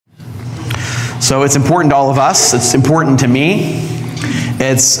So it's important to all of us. It's important to me.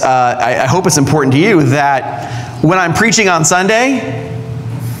 I hope it's important to you that when I'm preaching on Sunday,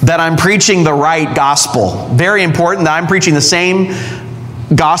 that I'm preaching the right gospel. Very important that I'm preaching the same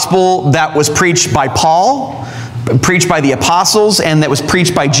gospel that was preached by Paul, preached by the apostles, and that was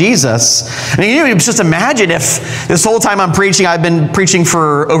preached by Jesus. I mean, you just imagine if this whole time I'm preaching, I've been preaching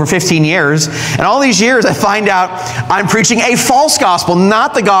for over 15 years, and all these years I find out I'm preaching a false gospel,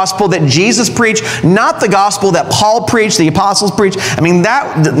 not the gospel that Jesus preached, not the gospel that Paul preached, the apostles preached. I mean,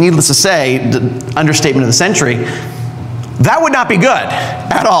 that, needless to say, the understatement of the century, that would not be good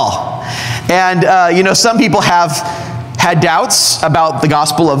at all. And, some people have had doubts about the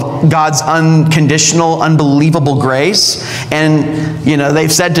gospel of God's unconditional, unbelievable grace. And,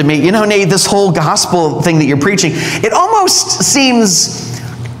 they've said to me, Nate, this whole gospel thing that you're preaching, it almost seems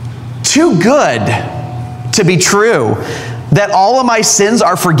too good to be true. That all of my sins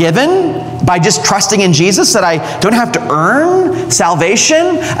are forgiven by just trusting in Jesus, that I don't have to earn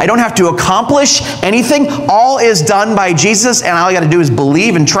salvation, I don't have to accomplish anything. All is done by Jesus, and all I got to do is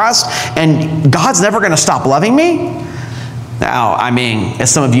believe and trust, and God's never going to stop loving me. Now, I mean, as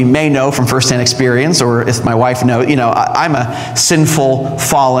some of you may know from firsthand experience, or if my wife knows, I'm a sinful,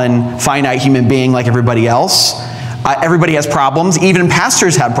 fallen, finite human being like everybody else. Everybody has problems. Even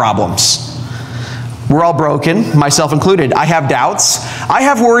pastors have problems. We're all broken, myself included. I have doubts. I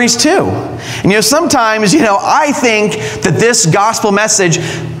have worries too. And sometimes, I think that this gospel message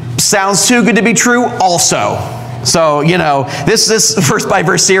sounds too good to be true also. So, this verse by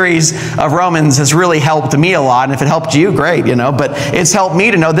verse series of Romans has really helped me a lot. And if it helped you, great, but it's helped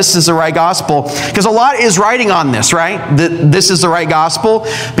me to know this is the right gospel. Because a lot is writing on this, right? This is the right gospel.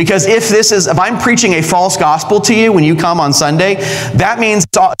 Because if I'm preaching a false gospel to you when you come on Sunday, that means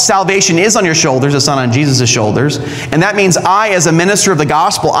salvation is on your shoulders. It's not on Jesus' shoulders. And that means I, as a minister of the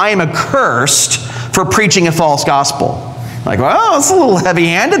gospel, I am accursed for preaching a false gospel. Like, well, it's a little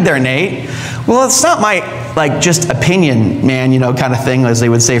heavy-handed there, Nate. Well, it's not my, just opinion, man, kind of thing, as they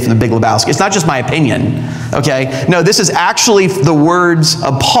would say from the Big Lebowski. It's not just my opinion, okay? No, this is actually the words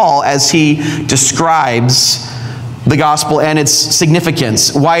of Paul as he describes the gospel and its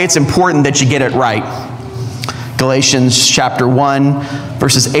significance, why it's important that you get it right. Galatians chapter 1,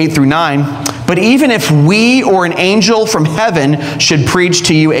 verses 8 through 9. But even if we or an angel from heaven should preach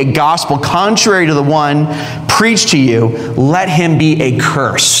to you a gospel contrary to the one preached to you, let him be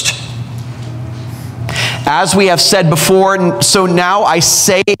accursed. As we have said before, so now I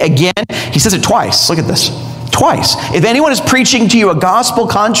say again. He says it twice. Look at this. Twice. If anyone is preaching to you a gospel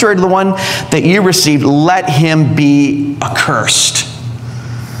contrary to the one that you received, let him be accursed.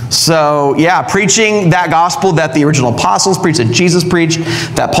 So, yeah, preaching that gospel that the original apostles preached, that Jesus preached,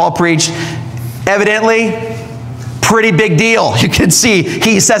 that Paul preached, evidently, pretty big deal. You can see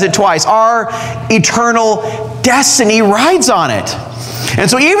he says it twice. Our eternal destiny rides on it. And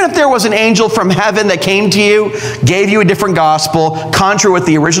so even if there was an angel from heaven that came to you, gave you a different gospel, contrary to what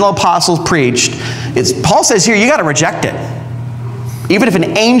the original apostles preached, Paul says here, you got to reject it. Even if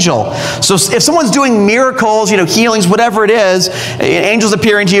an angel. So if someone's doing miracles, healings, whatever it is, angels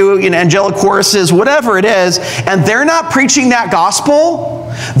appearing to you in angelic choruses, whatever it is, and they're not preaching that gospel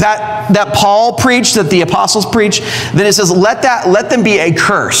that Paul preached, that the apostles preached, then it says, let them be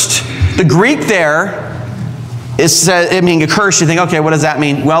accursed. The Greek there is, accursed. You think, okay, what does that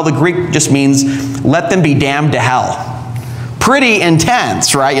mean? Well, the Greek just means let them be damned to hell. Pretty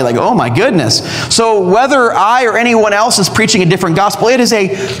intense, right? You're like, oh my goodness. So whether I or anyone else is preaching a different gospel, it is a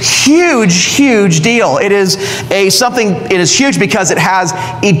huge, huge deal. It is huge because it has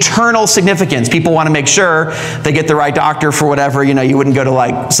eternal significance. People want to make sure they get the right doctor for whatever. You wouldn't go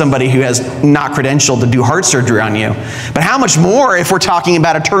to somebody who has not credentialed to do heart surgery on you. But how much more if we're talking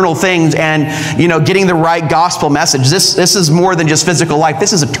about eternal things and, getting the right gospel message. This is more than just physical life.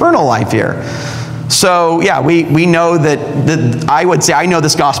 This is eternal life here. So, yeah, we know that I would say I know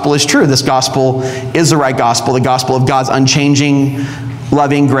this gospel is true. This gospel is the right gospel, the gospel of God's unchanging,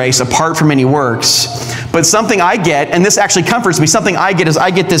 loving grace apart from any works. But something I get, and this actually comforts me, something I get is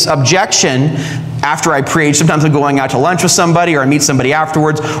I get this objection after I preach. Sometimes I'm going out to lunch with somebody or I meet somebody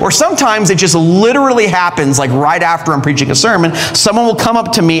afterwards. Or sometimes it just literally happens right after I'm preaching a sermon. Someone will come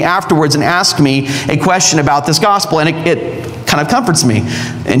up to me afterwards and ask me a question about this gospel. And it kind of comforts me.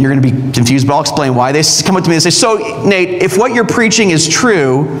 And you're going to be confused, but I'll explain why. They come up to me and say, so Nate, if what you're preaching is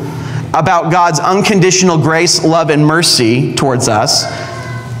true about God's unconditional grace, love, and mercy towards us,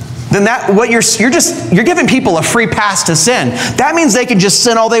 then you're giving people a free pass to sin. That means they can just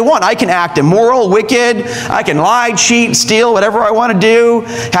sin all they want. I can act immoral, wicked, I can lie, cheat, steal, whatever I want to do,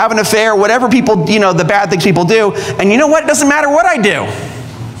 have an affair, whatever people, the bad things people do. And you know what? It doesn't matter what I do.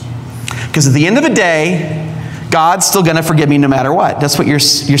 Because at the end of the day, God's still going to forgive me no matter what. That's what you're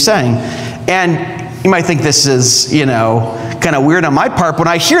saying. And you might think this is, kind of weird on my part. When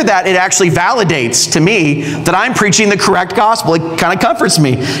I hear that, it actually validates to me that I'm preaching the correct gospel. It kind of comforts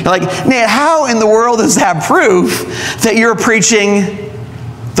me. You're like, Nate, how in the world is that proof that you're preaching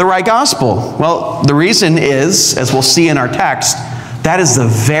the right gospel? Well, the reason is, as we'll see in our text, that is the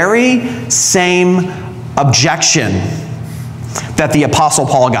very same objection that the Apostle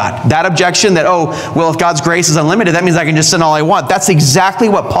Paul got. That objection that, if God's grace is unlimited, that means I can just sin all I want. That's exactly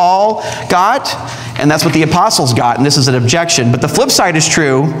what Paul got, and that's what the apostles got, and this is an objection. But the flip side is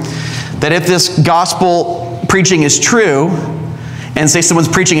true, that if this gospel preaching is true, and say someone's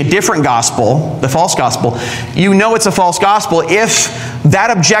preaching a different gospel, the false gospel, it's a false gospel if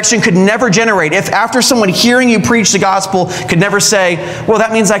that objection could never generate. If after someone hearing you preach the gospel could never say, well,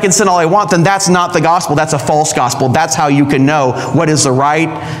 that means I can sin all I want, then that's not the gospel. That's a false gospel. That's how you can know what is the right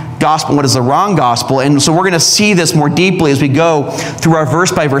gospel and what is the wrong gospel. And so we're going to see this more deeply as we go through our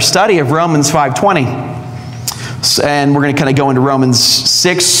verse-by-verse study of Romans 5:20. And we're going to kind of go into Romans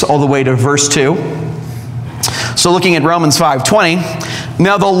 6 all the way to verse 2. So looking at Romans 5:20,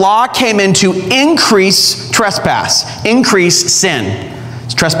 now the law came in to increase trespass, increase sin.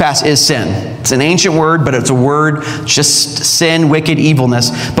 Trespass is sin. It's an ancient word, but it's a word, just sin, wicked, evilness.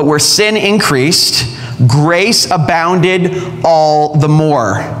 But where sin increased, grace abounded all the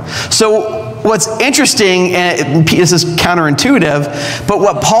more. So what's interesting, and this is counterintuitive, but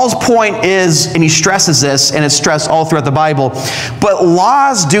what Paul's point is, and he stresses this, and it's stressed all throughout the Bible, but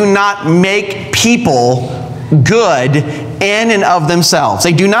laws do not make people good in and of themselves.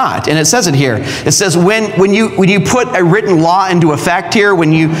 They do not. And it says it here. It says when you put a written law into effect here,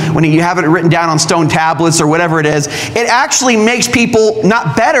 when you have it written down on stone tablets or whatever it is, it actually makes people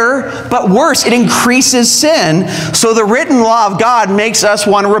not better, but worse. It increases sin. So the written law of God makes us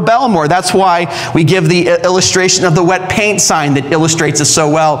want to rebel more. That's why we give the illustration of the wet paint sign that illustrates this so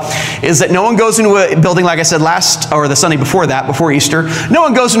well, is that no one goes into a building, like I said the Sunday before that, before Easter, no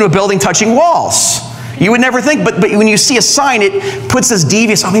one goes into a building touching walls. You would never think, but when you see a sign, it puts this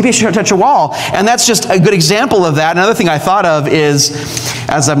devious, maybe I shouldn't touch a wall. And that's just a good example of that. Another thing I thought of is,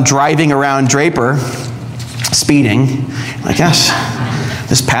 as I'm driving around Draper, speeding, like, gosh,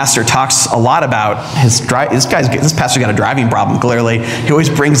 this pastor talks a lot about this pastor got a driving problem, clearly. He always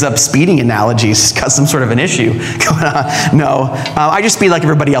brings up speeding analogies. He's got some sort of an issue going on. No, I just speed like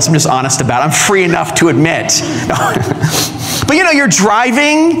everybody else. I'm just honest about it. I'm free enough to admit. No. But you're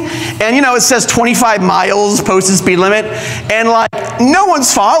driving, and it says 25 miles posted speed limit, and no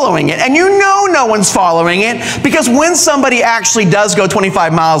one's following it. And no one's following it, because when somebody actually does go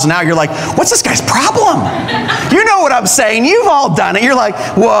 25 miles an hour, you're like, what's this guy's problem? You know what I'm saying. You've all done it. You're like,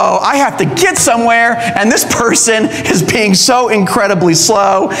 whoa, I have to get somewhere, and this person is being so incredibly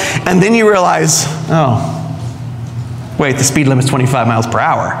slow. And then you realize, wait, the speed limit's 25 miles per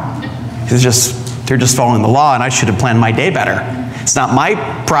hour. They're just following the law, and I should have planned my day better. It's not my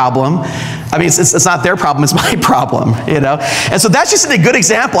problem. I mean, it's not their problem, it's my problem, And so that's just a good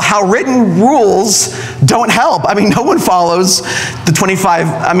example how written rules don't help. I mean, no one follows the 25.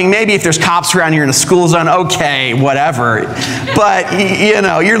 I mean, maybe if there's cops around, you're in a school zone, okay, whatever. But,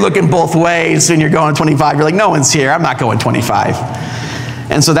 you're looking both ways when you're going 25. You're like, no one's here. I'm not going 25.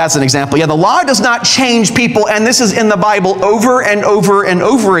 And so that's an example. Yeah, the law does not change people, and this is in the Bible over and over and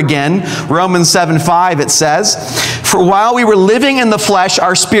over again. Romans 7:5, it says, for while we were living in the flesh,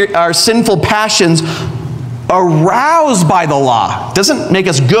 our sinful passions aroused by the law. Doesn't make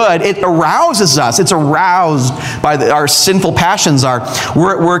us good, it arouses us. It's aroused by our sinful passions.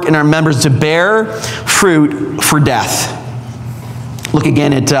 We're at work in our members to bear fruit for death. Look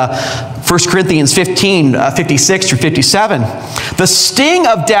again at 1 Corinthians 15, 56 through 57. The sting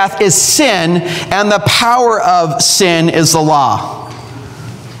of death is sin, and the power of sin is the law.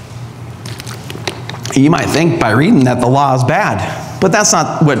 You might think by reading that the law is bad, but that's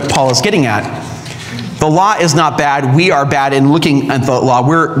not what Paul is getting at. The law is not bad. We are bad in looking at the law.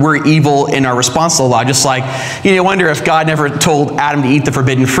 We're evil in our response to the law. Just like, you wonder if God never told Adam to eat the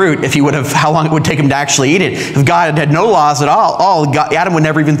forbidden fruit, how long it would take him to actually eat it. If God had no laws at all, Adam would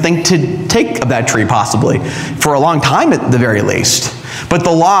never even think to take of that tree, possibly, for a long time at the very least. But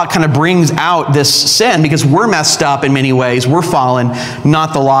the law kind of brings out this sin because we're messed up in many ways. We're fallen,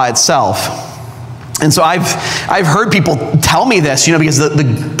 not the law itself. And so I've heard people tell me this, because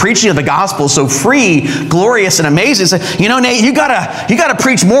the preaching of the gospel is so free, glorious, and amazing. Say, Nate, you gotta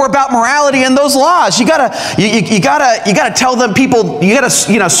preach more about morality and those laws. You gotta tell them people. You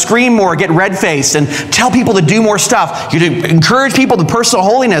gotta scream more, get red faced, and tell people to do more stuff. You encourage people to personal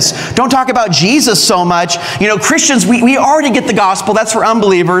holiness. Don't talk about Jesus so much. Christians, we already get the gospel. That's for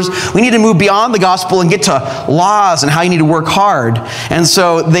unbelievers. We need to move beyond the gospel and get to laws and how you need to work hard. And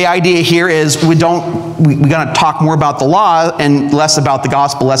so the idea here is we got to talk more about the law and less about the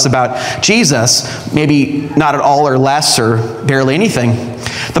gospel, less about Jesus. Maybe not at all or less or barely anything.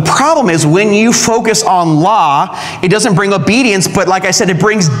 The problem is when you focus on law, it doesn't bring obedience, but like I said, it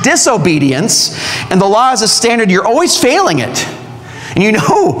brings disobedience. And the law is a standard. You're always failing it. And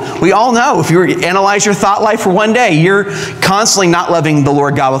we all know, if you analyze your thought life for one day, you're constantly not loving the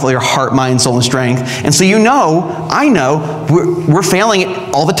Lord God with all your heart, mind, soul, and strength. And so I know, we're failing it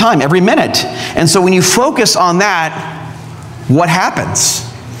all the time, every minute. And so when you focus on that, what happens?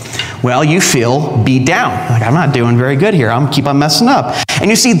 Well, you feel beat down. Like, I'm not doing very good here. I'm keep on messing up.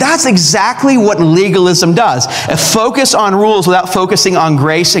 And you see, that's exactly what legalism does. A focus on rules without focusing on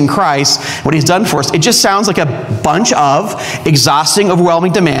grace in Christ, what he's done for us. It just sounds like a bunch of exhausting,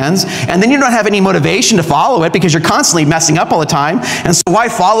 overwhelming demands. And then you don't have any motivation to follow it because you're constantly messing up all the time. And so why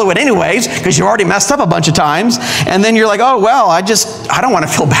follow it anyways? Because you already messed up a bunch of times. And then you're like, oh, well, I don't want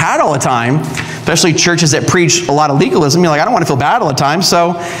to feel bad all the time. Especially churches that preach a lot of legalism. You're like, I don't want to feel bad all the time.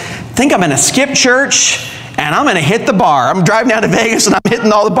 So I think I'm going to skip church and I'm going to hit the bar. I'm driving down to Vegas and I'm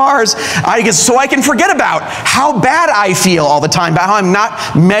hitting all the bars so I can forget about how bad I feel all the time, about how I'm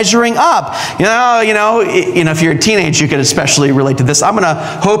not measuring up. If you're a teenager, you could especially relate to this. I'm going to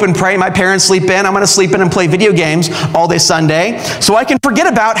hope and pray my parents sleep in. I'm going to sleep in and play video games all day Sunday so I can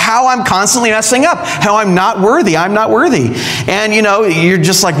forget about how I'm constantly messing up, how I'm not worthy. I'm not worthy. And, you're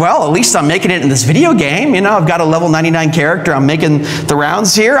just like, well, at least I'm making it in this video game. I've got a level 99 character. I'm making the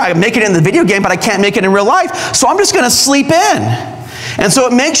rounds here. I make it in the video game, but I can't make it in real life. So I'm just going to sleep in. And so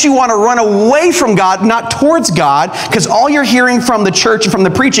it makes you want to run away from God, not towards God, because all you're hearing from the church and from the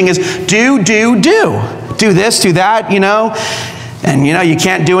preaching is do. Do this, do that, And you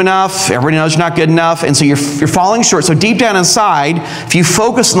can't do enough. Everybody knows you're not good enough. And so you're falling short. So deep down inside, if you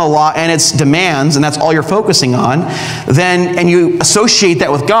focus on the law and its demands, and that's all you're focusing on, and you associate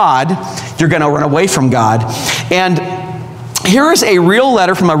that with God, you're going to run away from God. And here is a real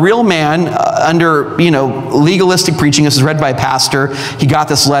letter from a real man under, legalistic preaching. This is read by a pastor. He got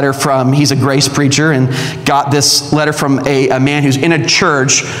this letter he's a grace preacher, and got this letter from a man who's in a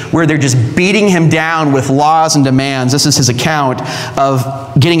church where they're just beating him down with laws and demands. This is his account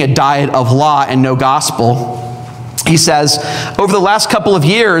of getting a diet of law and no gospel. He says, over the last couple of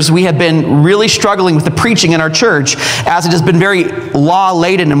years, we have been really struggling with the preaching in our church, as it has been very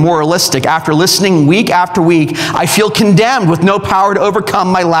law-laden and moralistic. After listening week after week, I feel condemned with no power to overcome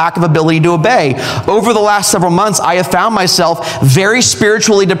my lack of ability to obey. Over the last several months, I have found myself very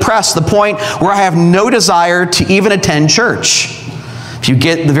spiritually depressed, to the point where I have no desire to even attend church. If you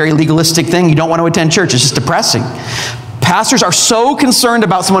get the very legalistic thing, you don't want to attend church. It's just depressing. Pastors are so concerned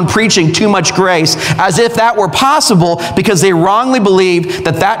about someone preaching too much grace, as if that were possible, because they wrongly believe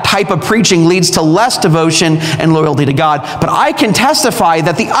that type of preaching leads to less devotion and loyalty to God. But I can testify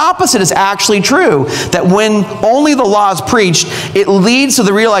that the opposite is actually true, that when only the law is preached, it leads to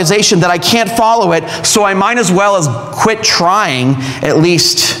the realization that I can't follow it, so I might as well as quit trying. At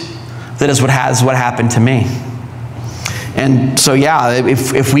least that is what happened to me. And so,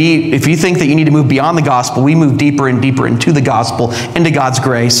 if you think that you need to move beyond the gospel, we move deeper and deeper into the gospel, into God's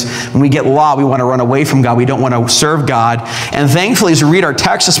grace. When we get law, we want to run away from God. We don't want to serve God. And thankfully, as we read our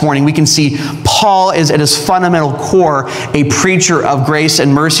text this morning, we can see Paul is at his fundamental core a preacher of grace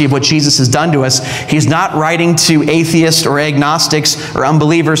and mercy of what Jesus has done to us. He's not writing to atheists or agnostics or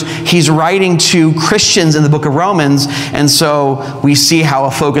unbelievers. He's writing to Christians in the book of Romans. And so we see how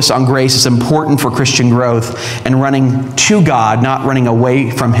a focus on grace is important for Christian growth and running to God, not running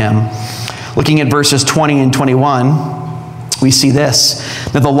away from him. Looking at verses 20 and 21, we see this,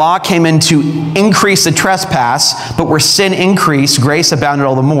 that the law came in to increase the trespass, but where sin increased, grace abounded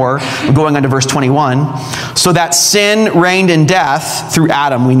all the more. We're going on to verse 21. So that sin reigned in death through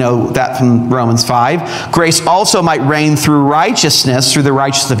Adam, we know that from Romans 5. Grace also might reign through righteousness, through the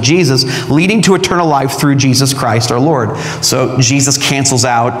righteousness of Jesus, leading to eternal life through Jesus Christ our Lord. So Jesus cancels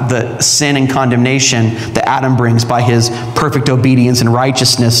out the sin and condemnation that Adam brings by his perfect obedience and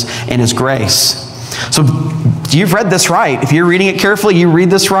righteousness and his grace. So you've read this right. If you're reading it carefully, you read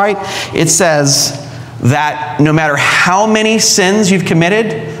this right. It says that no matter how many sins you've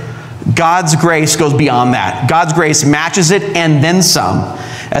committed, God's grace goes beyond that. God's grace matches it and then some.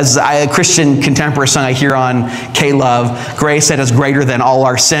 As a Christian contemporary song I hear on K-Love, grace that is greater than all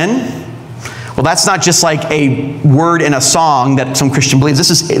our sin. Well, that's not just like a word in a song that some Christian believes.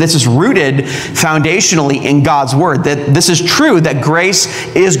 This is rooted foundationally in God's word. That this is true, that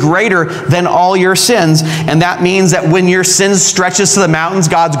grace is greater than all your sins. And that means that when your sin stretches to the mountains,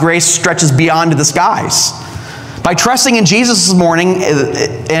 God's grace stretches beyond to the skies. By trusting in Jesus this morning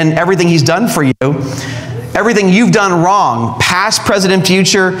and everything He's done for you, everything you've done wrong, past, present, and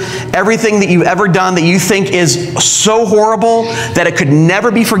future, everything that you've ever done that you think is so horrible that it could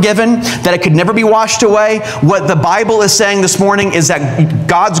never be forgiven, that it could never be washed away, what the Bible is saying this morning is that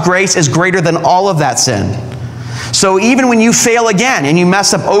God's grace is greater than all of that sin. So even when you fail again and you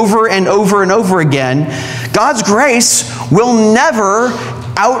mess up over and over and over again, God's grace will never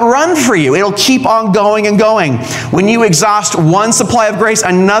outrun for you. It'll keep on going and going. When you exhaust one supply of grace,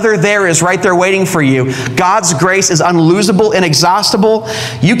 another there is right there waiting for you. God's grace is unlosable, inexhaustible.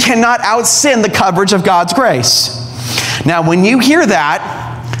 You cannot out-sin the coverage of God's grace. Now, when you hear that,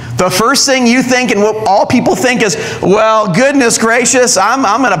 the first thing you think and what all people think is, well, goodness gracious, I'm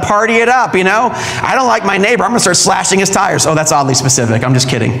going to party it up, you know? I don't like my neighbor. I'm going to start slashing his tires. Oh, that's oddly specific. I'm just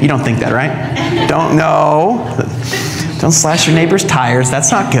kidding. You don't think that, right? Don't slash your neighbor's tires.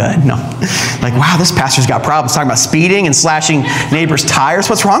 That's not good. No. Like, wow, this pastor's got problems talking about speeding and slashing neighbor's tires.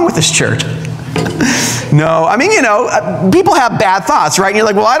 What's wrong with this church? No, I mean, you know, people have bad thoughts, right? And you're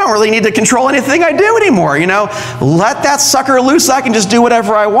like, well, I don't really need to control anything I do anymore, you know? Let that sucker loose. I can just do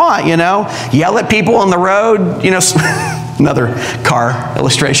whatever I want, you know? Yell at people on the road, you know. Another car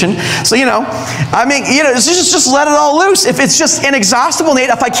illustration. So, you know, I mean, you know, just let it all loose. If it's just inexhaustible, Nate,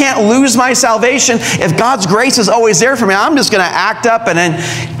 if I can't lose my salvation, if God's grace is always there for me, I'm just going to act up and then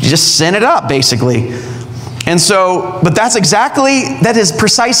just sin it up, basically. And so, but that is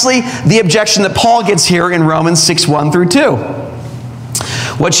precisely the objection that Paul gets here in Romans 6:1-2.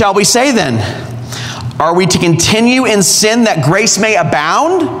 What shall we say then? Are we to continue in sin that grace may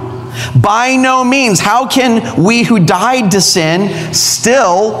abound? By no means. How can we who died to sin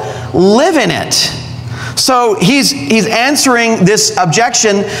still live in it? So he's answering this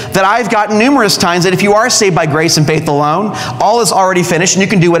objection that I've gotten numerous times, that if you are saved by grace and faith alone, all is already finished and you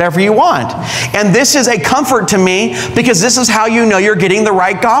can do whatever you want. And this is a comfort to me, because this is how you know you're getting the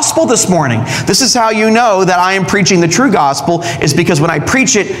right gospel this morning. This is how you know that I am preaching the true gospel, is because when I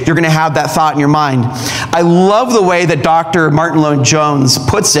preach it, you're going to have that thought in your mind. I love the way that Dr. Martin Lloyd-Jones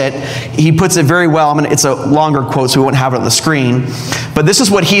puts it. He puts it very well. It's a longer quote, so we won't have it on the screen. But this is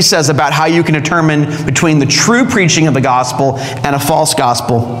what he says about how you can determine between the true preaching of the gospel and a false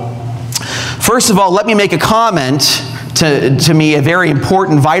gospel. First of all, let me make a comment, to me, a very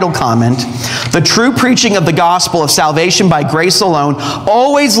important, vital comment. The true preaching of the gospel of salvation by grace alone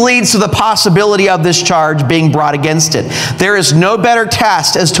always leads to the possibility of this charge being brought against it. There is no better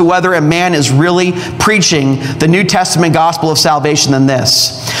test as to whether a man is really preaching the New Testament gospel of salvation than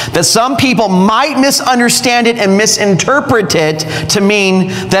this. That some people might misunderstand it and misinterpret it to mean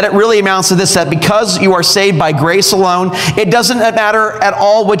that it really amounts to this, that because you are saved by grace alone, it doesn't matter at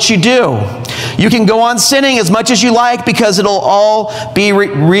all what you do. You can go on sinning as much as you like, because it'll all be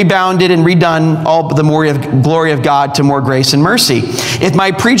rebounded and redone, all the more glory of God to more grace and mercy. If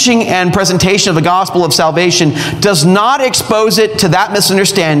my preaching and presentation of the gospel of salvation does not expose it to that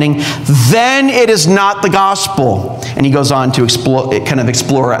misunderstanding, then it is not the gospel. And he goes on to explore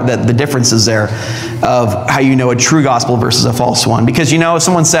the differences there of how you know a true gospel versus a false one. Because, you know, if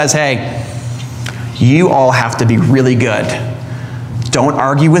someone says, hey, you all have to be really good. Don't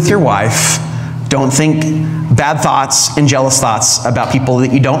argue with your wife. Don't think bad thoughts and jealous thoughts about people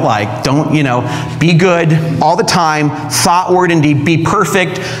that you don't like. Don't, be good all the time, thought, word, and deed. Be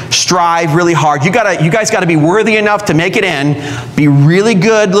perfect. Strive really hard. You guys got to be worthy enough to make it in. Be really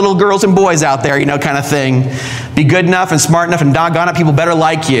good little girls and boys out there, kind of thing. Be good enough and smart enough, and doggone it, people better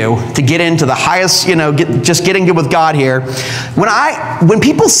like you to get into the highest, just getting good with God here. When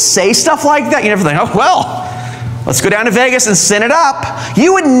people say stuff like that, you never think, oh, well, let's go down to Vegas and sin it up.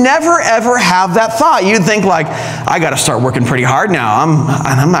 You would never, ever have that thought. You'd think like, I got to start working pretty hard now.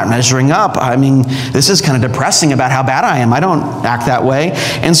 I'm not measuring up. I mean, this is kind of depressing about how bad I am. I don't act that way.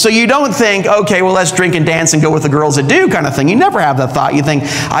 And so you don't think, okay, well, let's drink and dance and go with the girls that do kind of thing. You never have that thought. You think,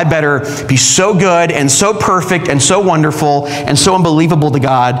 I better be so good and so perfect and so wonderful and so unbelievable to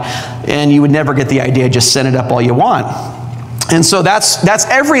God. And you would never get the idea, just sin it up all you want. And so that's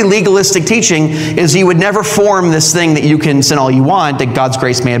every legalistic teaching, is you would never form this thing that you can sin all you want, that God's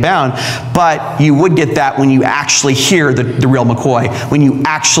grace may abound. But you would get that when you actually hear the real McCoy, when you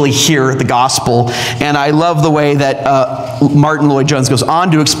actually hear the gospel. And I love the way that Martin Lloyd-Jones goes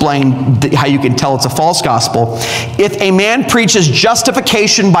on to explain how you can tell it's a false gospel. If a man preaches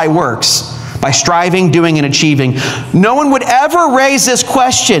justification by works, by striving, doing, and achieving, no one would ever raise this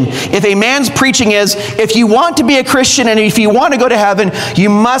question. If a man's preaching is, if you want to be a Christian and if you want to go to heaven, you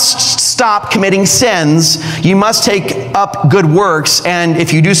must stop committing sins. You must take up good works. And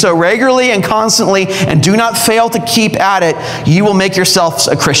if you do so regularly and constantly and do not fail to keep at it, you will make yourself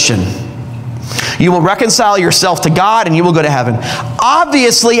a Christian. You will reconcile yourself to God and you will go to heaven.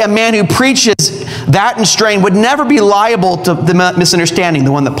 Obviously, a man who preaches that in strain would never be liable to the misunderstanding,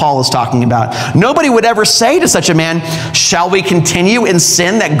 the one that Paul is talking about. Nobody would ever say to such a man, shall we continue in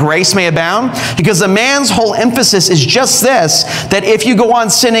sin that grace may abound? Because the man's whole emphasis is just this, that if you go on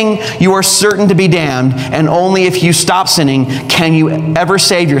sinning, you are certain to be damned, and only if you stop sinning can you ever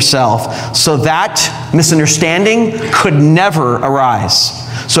save yourself. So that misunderstanding could never arise.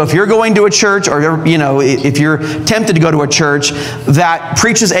 So if you're going to a church, or if you're tempted to go to a church that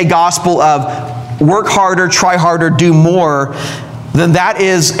preaches a gospel of work harder, try harder, do more, then that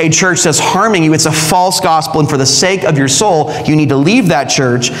is a church that's harming you. It's a false gospel, and for the sake of your soul, you need to leave that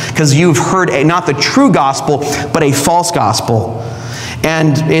church because you've heard not the true gospel, but a false gospel.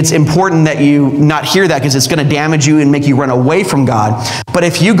 And it's important that you not hear that, because it's going to damage you and make you run away from God. But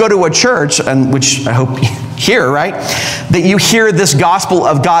if you go to a church, and which I hope you hear, right, that you hear this gospel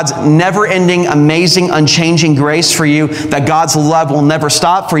of God's never-ending, amazing, unchanging grace for you, that God's love will never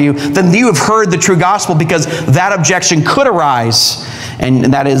stop for you, then you have heard the true gospel, because that objection could arise.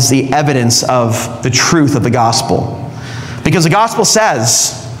 And that is the evidence of the truth of the gospel. Because the gospel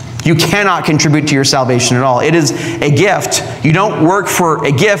says you cannot contribute to your salvation at all. It is a gift. You don't work for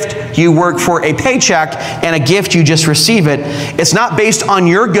a gift. You work for a paycheck, and a gift, you just receive it. It's not based on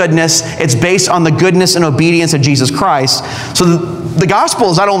your goodness. It's based on the goodness and obedience of Jesus Christ. So the gospel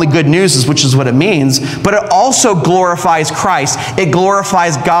is not only good news, which is what it means, but it also glorifies Christ. It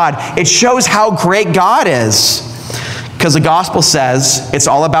glorifies God. It shows how great God is. Because the gospel says it's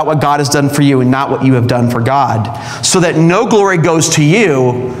all about what God has done for you and not what you have done for God. So that no glory goes to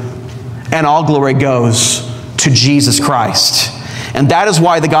you, and all glory goes to Jesus Christ. And that is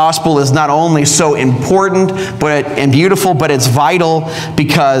why the gospel is not only so important and beautiful, but it's vital,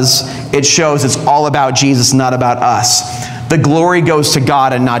 because it shows it's all about Jesus, not about us. The glory goes to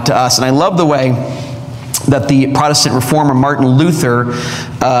God and not to us. And I love the way that the Protestant reformer Martin Luther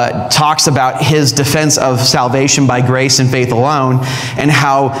talks about his defense of salvation by grace and faith alone, and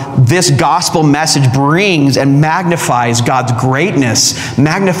how this gospel message brings and magnifies God's greatness,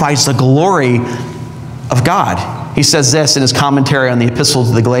 magnifies the glory of God. He says this in his commentary on the Epistle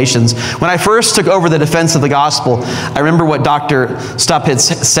to the Galatians. When I first took over the defense of the gospel, I remember what Dr. Stuppitt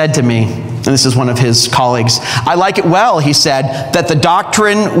said to me, and this is one of his colleagues. I like it well, he said, that the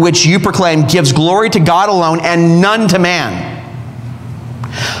doctrine which you proclaim gives glory to God alone and none to man.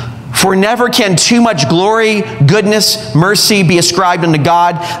 For never can too much glory, goodness, mercy be ascribed unto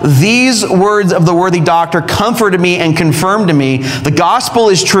God. These words of the worthy doctor comforted me and confirmed to me the gospel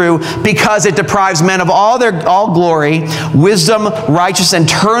is true, because it deprives men of all glory, wisdom, righteousness, and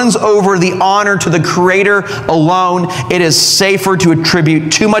turns over the honor to the Creator alone. It is safer to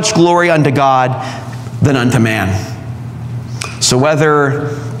attribute too much glory unto God than unto man. So whether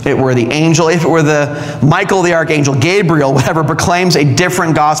it were the angel, if it were the Michael the archangel, Gabriel, whatever, proclaims a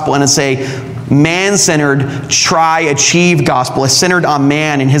different gospel, and it's a man-centered, achieve gospel, is centered on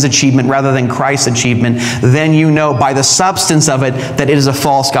man and his achievement rather than Christ's achievement, then you know by the substance of it that it is a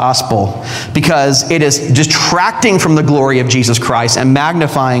false gospel, because it is detracting from the glory of Jesus Christ and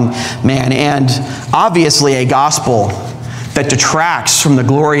magnifying man. And obviously a gospel that detracts from the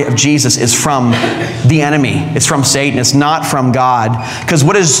glory of Jesus is from the enemy. It's from Satan. It's not from God. Because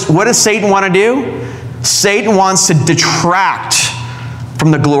what does Satan want to do? Satan wants to detract from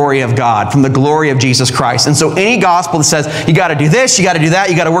the glory of God, from the glory of Jesus Christ. And so any gospel that says, you got to do this, you got to do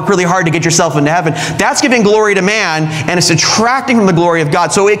that, you got to work really hard to get yourself into heaven, that's giving glory to man, and it's detracting from the glory of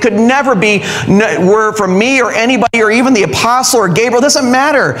God. So it could never be, were from me or anybody or even the apostle or Gabriel, it doesn't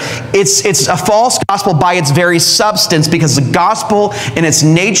matter. It's a false gospel by its very substance, because the gospel in its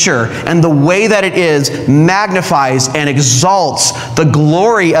nature and the way that it is magnifies and exalts the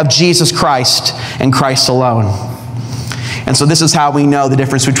glory of Jesus Christ and Christ alone. And so this is how we know the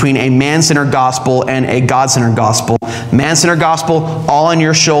difference between a man-centered gospel and a God-centered gospel. Man-centered gospel, all on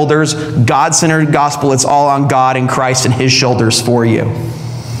your shoulders. God-centered gospel, it's all on God and Christ and His shoulders for you.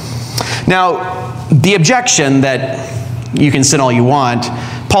 Now, the objection that you can sin all you want.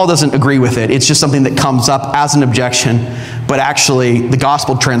 Paul doesn't agree with it. It's just something that comes up as an objection, but actually the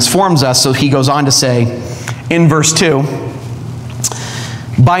gospel transforms us. So he goes on to say in verse 2,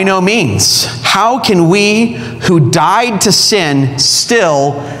 by no means. How can we who died to sin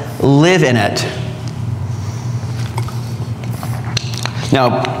still live in it?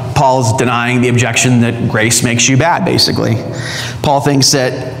 Now, Paul's denying the objection that grace makes you bad, basically. Paul thinks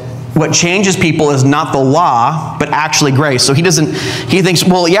that what changes people is not the law, but actually grace. So he thinks,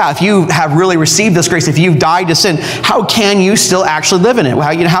 well, yeah, if you have really received this grace, if you've died to sin, how can you still actually live in it?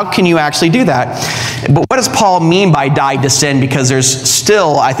 How can you actually do that? But what does Paul mean by died to sin? Because there's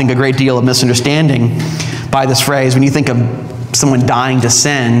still, I think, a great deal of misunderstanding by this phrase. When you think of someone dying to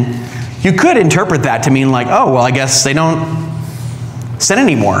sin, you could interpret that to mean like, oh, well, I guess they don't sin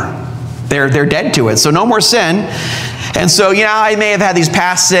anymore. They're dead to it. So no more sin. And so, I may have had these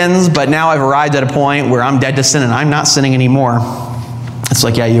past sins, but now I've arrived at a point where I'm dead to sin and I'm not sinning anymore. It's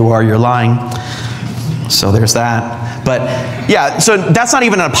like, yeah, you are. You're lying. So there's that. But yeah, so that's not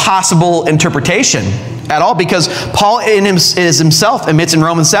even a possible interpretation at all, because Paul himself admits in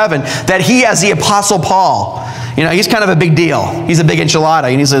Romans 7 that he, as the Apostle Paul, he's kind of a big deal. He's a big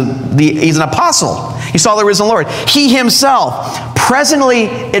enchilada, and he's an apostle. He saw the risen Lord. He himself presently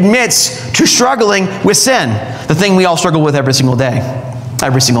admits to struggling with sin, the thing we all struggle with every single day,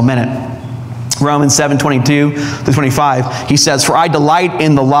 every single minute. Romans 7:22-25, he says, for I delight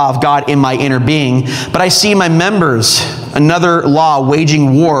in the law of God in my inner being, but I see my members, another law,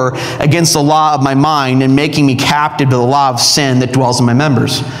 waging war against the law of my mind and making me captive to the law of sin that dwells in my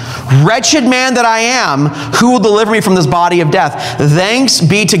members. Wretched man that I am, who will deliver me from this body of death? Thanks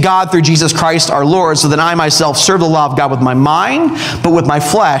be to God through Jesus Christ our Lord, so that I myself serve the law of God with my mind, but with my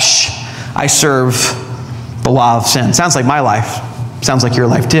flesh I serve the law of sin. Sounds like my life. Sounds like your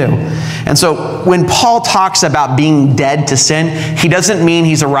life too. And so when Paul talks about being dead to sin, he doesn't mean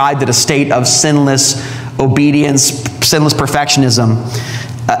he's arrived at a state of sinless obedience, sinless perfectionism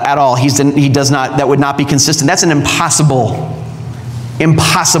at all. He does not. That would not be consistent. That's an impossible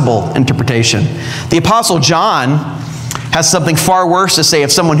interpretation. The Apostle John has something far worse to say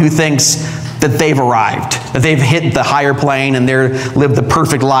of someone who thinks that they've arrived, that they've hit the higher plane and they're lived the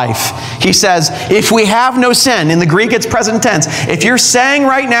perfect life. He says, if we have no sin, in the Greek it's present tense, if you're saying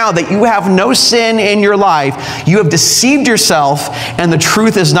right now that you have no sin in your life, you have deceived yourself and the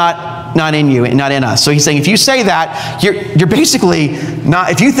truth is not in you and not in us. So he's saying, if you say that, you're basically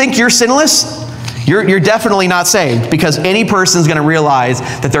not, if you think you're sinless, you're definitely not saved, because any person's going to realize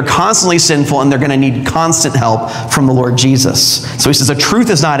that they're constantly sinful and they're going to need constant help from the Lord Jesus. So he says the truth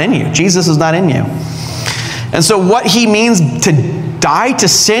is not in you. Jesus is not in you. And so what he means to die to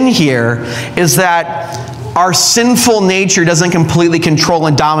sin here is that our sinful nature doesn't completely control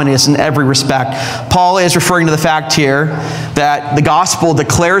and dominate us in every respect. Paul is referring to the fact here that the gospel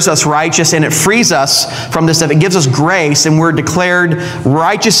declares us righteous and it frees us from this stuff. It gives us grace and we're declared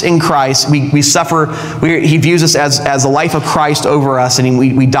righteous in Christ. We suffer, he views us as the life of Christ over us, and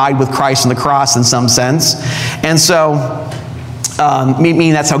we died with Christ on the cross in some sense. And so,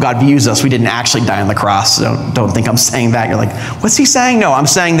 meaning that's how God views us. We didn't actually die on the cross. So don't think I'm saying that. You're like, what's he saying? No, I'm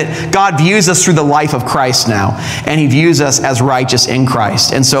saying that God views us through the life of Christ now. And he views us as righteous in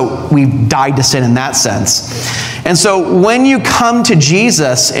Christ. And so we've died to sin in that sense. And so when you come to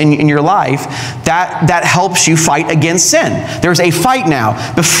Jesus in your life, that helps you fight against sin. There's a fight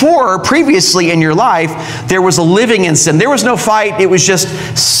now. Previously in your life, there was a living in sin. There was no fight. It was just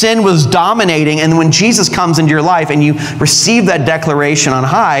sin was dominating. And when Jesus comes into your life and you receive that declaration on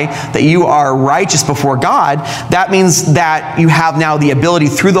high that you are righteous before God, that means that you have now the ability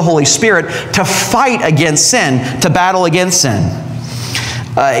through the Holy Spirit to fight against sin, to battle against sin.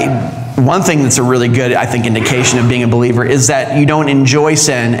 One thing that's a really good, I think, indication of being a believer is that you don't enjoy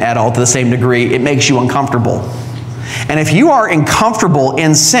sin at all to the same degree. It makes you uncomfortable. And if you are uncomfortable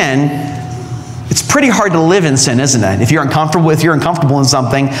in sin, it's pretty hard to live in sin, isn't it? If you're uncomfortable in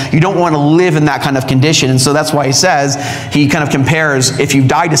something, you don't want to live in that kind of condition. And so that's why he kind of compares, if you've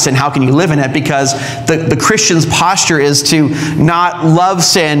died to sin, how can you live in it? Because the Christian's posture is to not love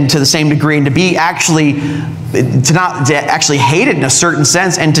sin to the same degree and to actually hate it in a certain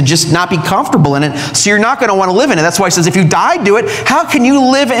sense and to just not be comfortable in it. So you're not going to want to live in it. That's why he says, if you died to it, how can you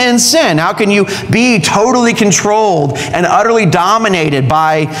live in sin? How can you be totally controlled and utterly dominated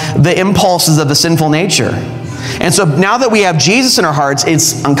by the impulses of the sinful nature? And so now that we have Jesus in our hearts,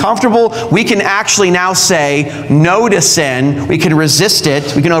 it's uncomfortable. We can actually now say no to sin. We can resist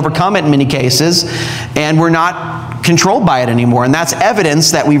it. We can overcome it in many cases. And we're not controlled by it anymore. And that's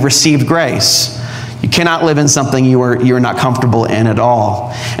evidence that we've received grace. You cannot live in something you are not comfortable in at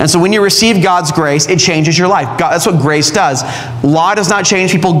all. And so when you receive God's grace, it changes your life. That's what grace does. Law does not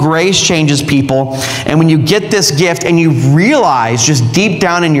change people. Grace changes people. And when you get this gift and you realize just deep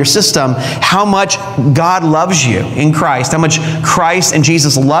down in your system how much God loves you in Christ, how much Christ and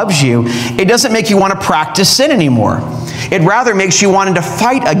Jesus loves you, it doesn't make you want to practice sin anymore. It rather makes you want to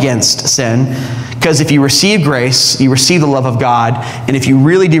fight against sin. Because if you receive grace, you receive the love of God, and if you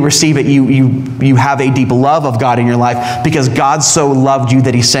really do receive it, you have a deep love of God in your life because God so loved you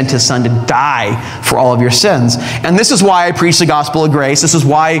that he sent his son to die for all of your sins. And this is why I preach the gospel of grace. This is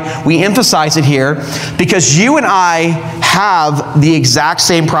why we emphasize it here, because you and I have the exact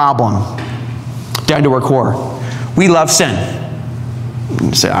same problem down to our core. We love sin.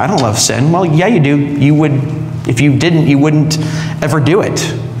 You say, I don't love sin. Well, yeah, you do. You would, if you didn't, you wouldn't ever do it.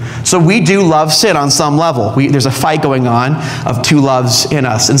 So we do love sin on some level. There's a fight going on of two loves in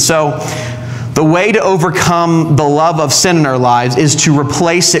us. And so the way to overcome the love of sin in our lives is to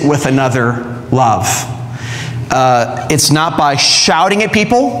replace it with another love. It's not by shouting at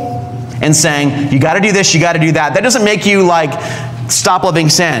people and saying, you got to do this, you got to do that. That doesn't make you like stop loving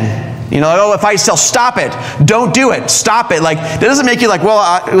sin. You know, like, oh, if I still stop it, don't do it, stop it. Like, that doesn't make you like,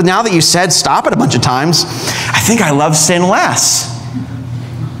 well, now that you said stop it a bunch of times, I think I love sin less.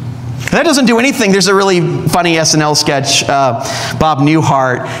 That doesn't do anything. There's a really funny SNL sketch, Bob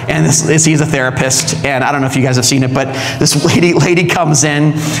Newhart, and he's a therapist, and I don't know if you guys have seen it, but this lady comes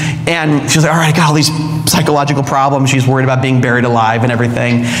in, and she's like, all right, I got all these psychological problems. She's worried about being buried alive and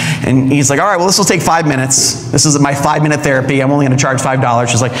everything. And he's like, all right, well, this will take 5 minutes. This is my 5-minute therapy. I'm only going to charge $5.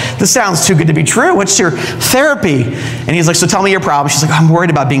 She's like, this sounds too good to be true. What's your therapy? And he's like, so tell me your problem. She's like, I'm worried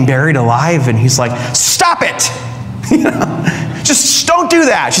about being buried alive. And he's like, stop it. You know? Just don't do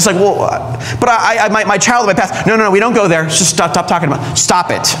that. She's like, well, but my child, my past. No, we don't go there. Just stop talking about it.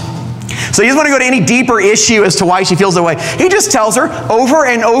 Stop it. So he doesn't want to go to any deeper issue as to why she feels that way. He just tells her over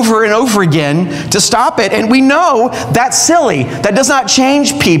and over and over again to stop it. And we know that's silly. That does not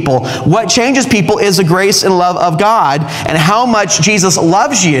change people. What changes people is the grace and love of God and how much Jesus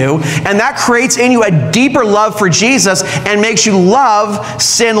loves you. And that creates in you a deeper love for Jesus and makes you love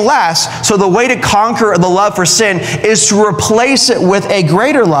sin less. So the way to conquer the love for sin is to replace it with a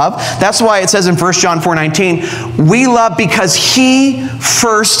greater love. That's why it says in 1 John 4:19, we love because he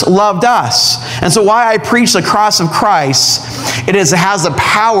first loved us. And so why I preach the cross of Christ, it has the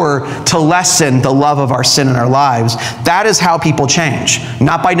power to lessen the love of our sin in our lives. That is how people change.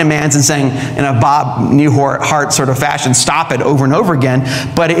 Not by demands and saying in a Bob Newhart sort of fashion, stop it over and over again,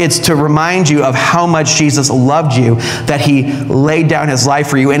 but it's to remind you of how much Jesus loved you, that he laid down his life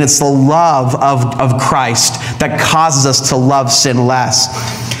for you, and it's the love of Christ that causes us to love sin less.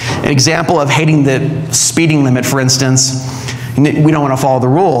 An example of hating the speeding limit, for instance, we don't want to follow the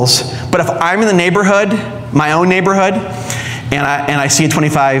rules, but if I'm in the neighborhood, my own neighborhood, and I see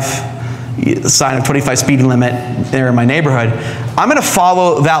a sign of 25 speeding limit there in my neighborhood, I'm going to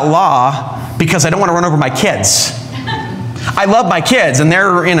follow that law because I don't want to run over my kids. I love my kids, and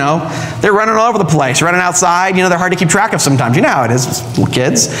they're running all over the place, running outside. They're hard to keep track of sometimes. You know how it is with little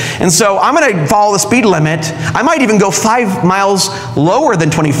kids. And so I'm going to follow the speed limit. I might even go 5 miles lower than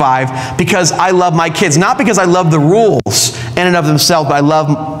 25 because I love my kids. Not because I love the rules in and of themselves, but I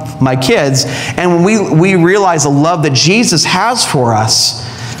love my kids. And when we realize the love that Jesus has for us,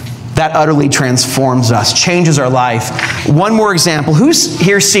 that utterly transforms us, changes our life. One more example. Who's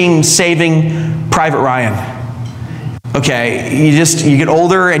here seen Saving Private Ryan? Okay, you get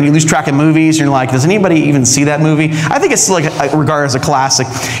older and you lose track of movies, and you're like, does anybody even see that movie? I think it's like regarded as a classic.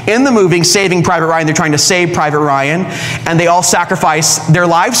 In the movie Saving Private Ryan, they're trying to save Private Ryan, and they all sacrifice their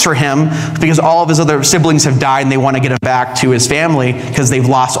lives for him because all of his other siblings have died, and they want to get him back to his family because they've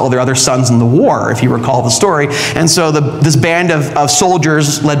lost all their other sons in the war, if you recall the story. And so this band of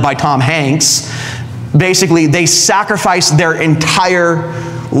soldiers led by Tom Hanks, basically they sacrifice their entire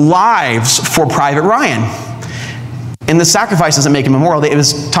lives for Private Ryan. And the sacrifice doesn't make him immoral. It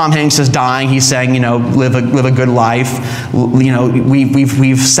was Tom Hanks is dying. He's saying, live a good life.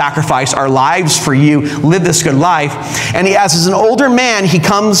 We've sacrificed our lives for you. Live this good life. And as an older man, he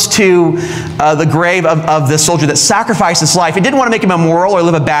comes to the grave of this soldier that sacrificed his life. He didn't want to make him immoral or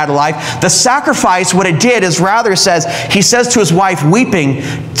live a bad life. The sacrifice, what it did is rather he says to his wife, weeping,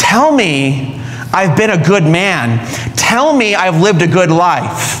 tell me I've been a good man. Tell me I've lived a good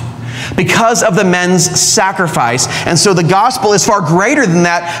life. Because of the men's sacrifice. And so the gospel is far greater than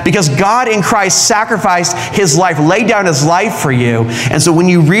that because God in Christ sacrificed his life, laid down his life for you. And so when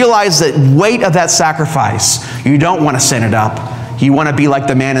you realize the weight of that sacrifice, you don't want to sin it up. You want to be like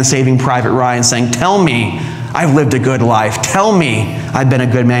the man in Saving Private Ryan saying, tell me I've lived a good life. Tell me I've been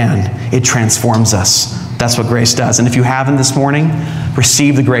a good man. It transforms us. That's what grace does. And if you haven't this morning,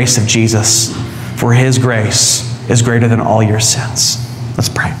 receive the grace of Jesus, for his grace is greater than all your sins. Let's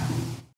pray.